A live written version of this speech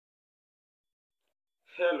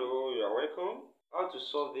Hello, you are welcome. How to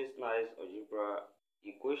solve this nice algebra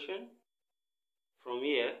equation? From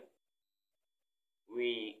here,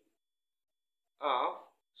 we have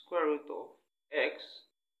square root of x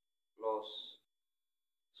plus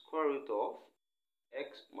square root of x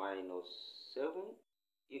minus 7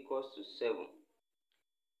 equals to 7.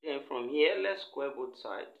 Then from here, let's square both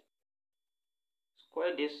sides.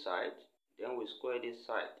 Square this side, then we square this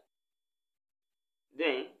side.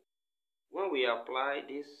 Then, when we apply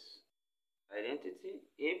this identity,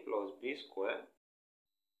 a plus b square,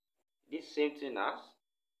 this same thing as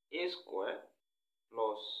a square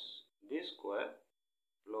plus b square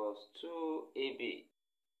plus 2ab.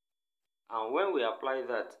 And when we apply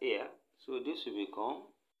that here, so this will become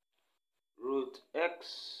root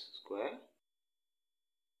x square,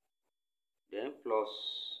 then plus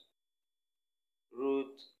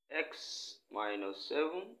root x minus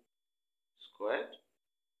 7 squared,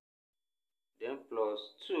 then plus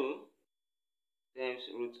 2 times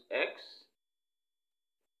root x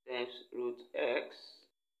times root x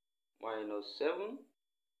minus 7,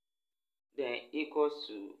 then equals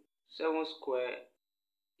to 7 square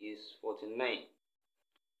is 49.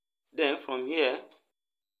 Then from here,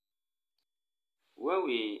 when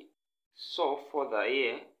we solve further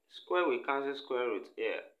here, square will cancel square root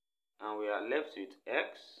here, and we are left with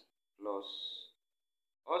x plus,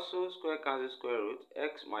 also square cancel square root,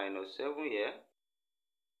 x minus 7 here,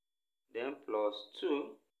 then plus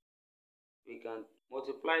 2. We can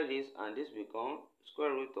multiply this, and this becomes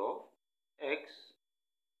square root of x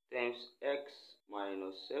times x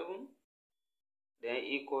minus 7, then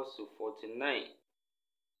equals to 49.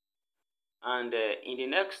 And in the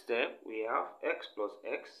next step, we have x plus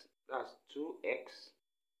x, that's 2x.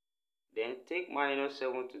 Then take minus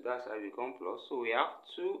 7 to that side, become plus. So we have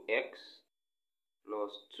 2x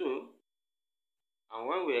plus 2. And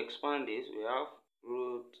when we expand this, we have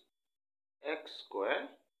root x squared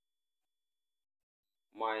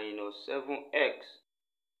minus 7x,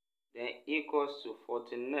 then equals to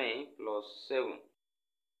 49 plus 7.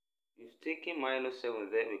 We've taken minus 7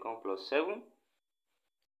 there, become plus 7.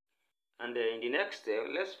 And in the next step,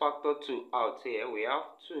 let's factor 2 out here. We have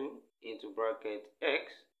 2 into bracket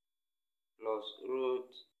x plus root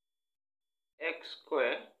x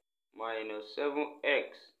squared minus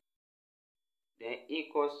 7x, then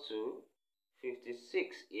equals to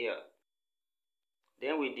 56 here.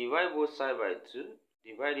 Then we divide both sides by 2.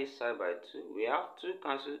 Divide this side by 2. We have 2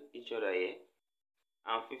 cancel each other here.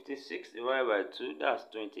 And 56 divided by 2, that's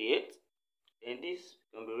 28. Then this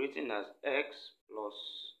can be written as x plus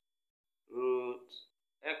root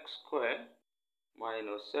x squared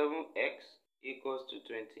minus 7x equals to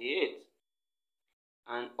 28.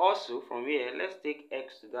 And also from here, let's take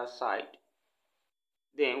x to that side.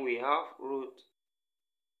 Then we have root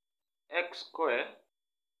x squared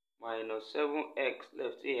minus 7x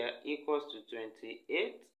left here equals to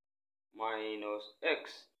 28 minus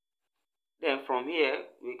x. Then from here,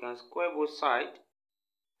 we can square both sides.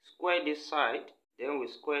 Square this side, then we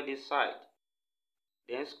square this side.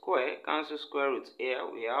 Then square, cancel square root here.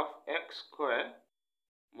 We have x squared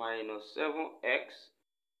minus 7x,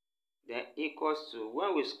 then equals to,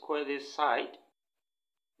 when we square this side,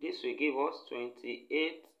 this will give us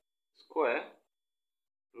 28 square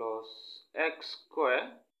plus x square,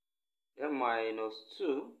 then minus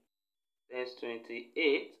 2 times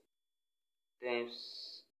 28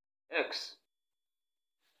 times x.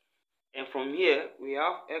 And from here, we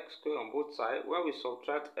have x squared on both sides. When we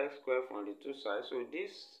subtract x squared from the two sides, so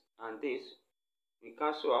this and this, we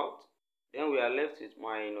cancel out. Then we are left with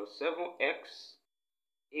minus 7x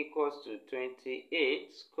equals to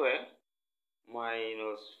 28 squared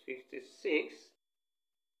minus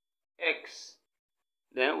 56x.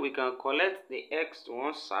 Then we can collect the x to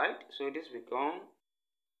one side. So this becomes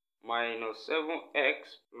minus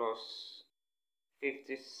 7x plus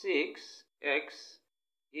 56x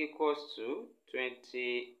equals to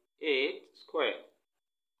 28 squared.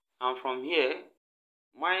 And from here,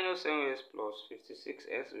 minus 7x plus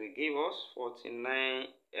 56x will give us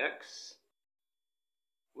 49x,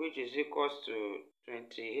 which is equals to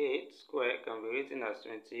 28 squared, can be written as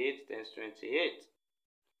 28 times 28.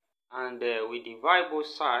 And we divide both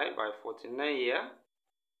sides by 49 here.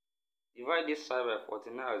 Divide this side by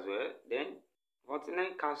 49 as well. Then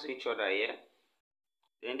 49 cancel each other here.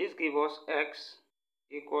 Then this gives us x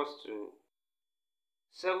equals to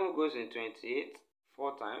 7 goes in 28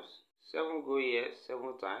 4 times. 7 go here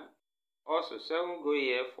 7 times. Also 7 go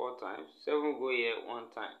here 4 times. 7 go here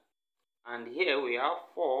 1 time. And here we have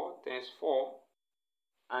 4 times 4.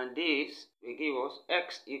 And this will give us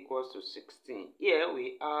x equals to 16. Here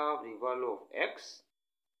we have the value of x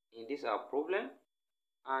in this our problem.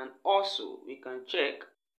 And also we can check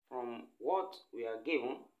from what we are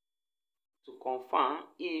given to confirm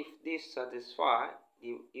if this satisfies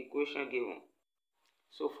the equation given.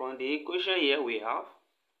 So from the equation here we have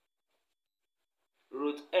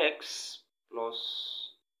root x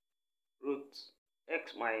plus root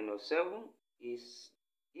x minus 7 is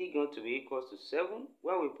going to be equals to 7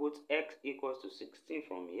 when we put x equals to 16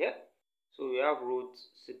 from here. So we have root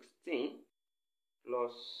 16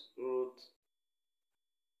 plus root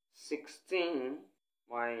 16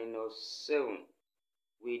 minus 7.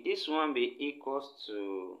 Will this one be equals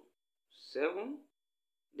to 7?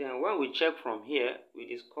 Then when we check from here, we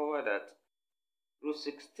discover that root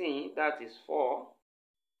 16, that is 4.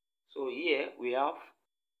 So here we have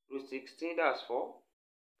root 16, that's 4,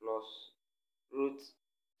 plus root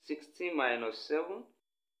 16 minus 7,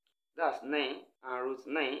 that's 9, and root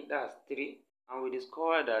 9, that's 3. And we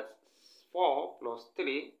discover that 4 plus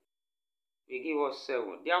 3 will give us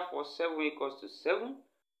 7. Therefore, 7 equals to 7.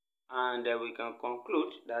 And we can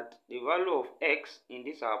conclude that the value of x in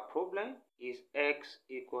this our problem is x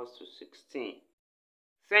equals to 16.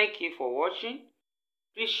 Thank you for watching.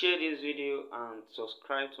 Please share this video and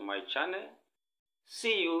subscribe to my channel.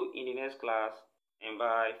 See you in the next class, and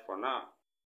bye for now.